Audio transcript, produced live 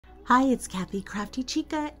Hi, it's Kathy, Crafty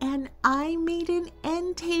Chica, and I made an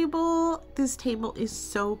end table. This table is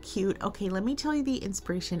so cute. Okay, let me tell you the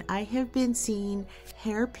inspiration. I have been seeing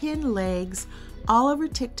hairpin legs all over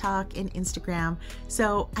TikTok and Instagram.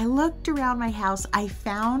 So I looked around my house. I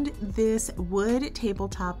found this wood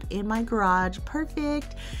tabletop in my garage.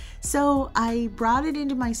 Perfect. So I brought it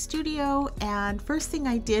into my studio, and first thing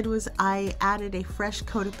I did was I added a fresh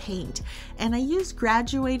coat of paint, and I used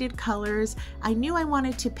graduated colors. I knew I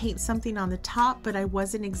wanted to paint something on the top, but I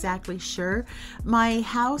wasn't exactly sure. My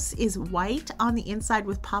house is white on the inside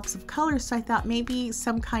with pops of color, so I thought maybe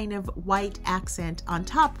some kind of white accent on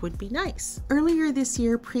top would be nice. Earlier this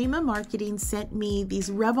year, Prima Marketing sent me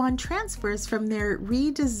these rub-on transfers from their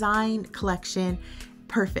redesigned collection.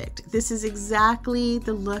 Perfect. This is exactly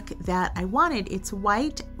the look that I wanted. It's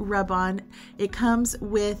white rub-on. It comes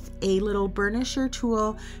with a little burnisher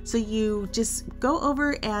tool, so you just go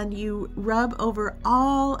over and you rub over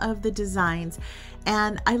all of the designs.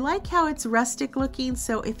 And I like how it's rustic looking,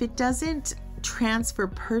 so if it doesn't transfer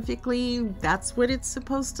perfectly, that's what it's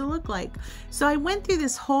supposed to look like. So I went through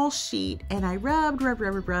this whole sheet and I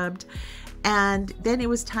rubbed, and then it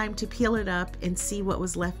was time to peel it up and see what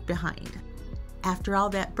was left behind. After all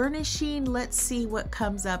that burnishing, let's see what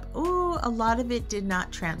comes up. Oh, a lot of it did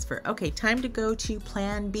not transfer. Okay, time to go to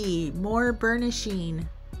plan B, more burnishing.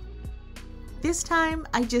 This time,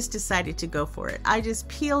 I just decided to go for it. I just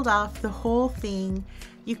peeled off the whole thing.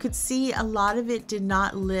 You could see a lot of it did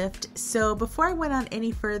not lift. So before I went on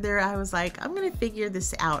any further, I was like, I'm gonna figure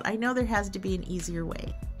this out. I know there has to be an easier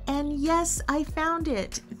way. And yes, I found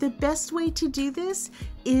it. The best way to do this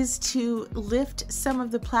is to lift some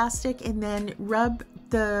of the plastic and then rub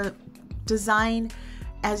the design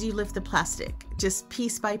as you lift the plastic, just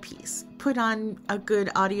piece by piece. Put on a good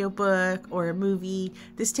audiobook or a movie.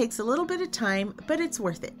 This takes a little bit of time, but it's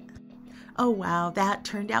worth it. Oh wow, that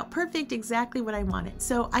turned out perfect, exactly what I wanted.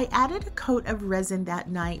 So I added a coat of resin that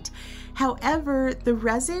night. However, the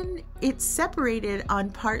resin, it separated on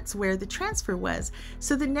parts where the transfer was.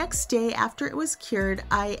 So the next day after it was cured,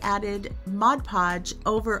 I added Mod Podge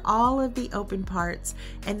over all of the open parts,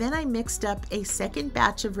 and then I mixed up a second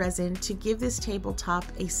batch of resin to give this tabletop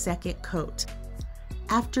a second coat.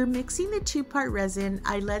 After mixing the two-part resin,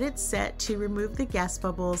 I let it set to remove the gas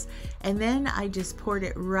bubbles, and then I just poured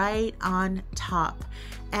it right on top.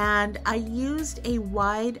 And I used a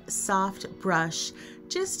wide, soft brush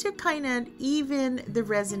just to kind of even the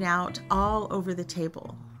resin out all over the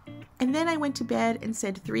table. And then I went to bed and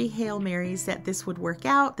said 3 Hail Marys that this would work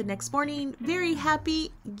out. The next morning, very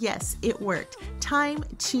happy, yes, it worked. Time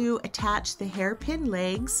to attach the hairpin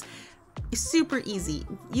legs. Super easy.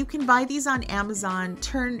 You can buy these on Amazon.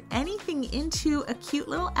 Turn anything into a cute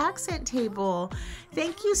little accent table.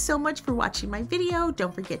 Thank you so much for watching my video.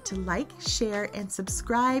 Don't forget to like, share, and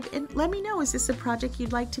subscribe. And let me know, is this a project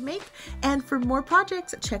you'd like to make? And for more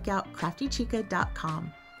projects, check out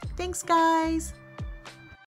craftychica.com. Thanks, guys.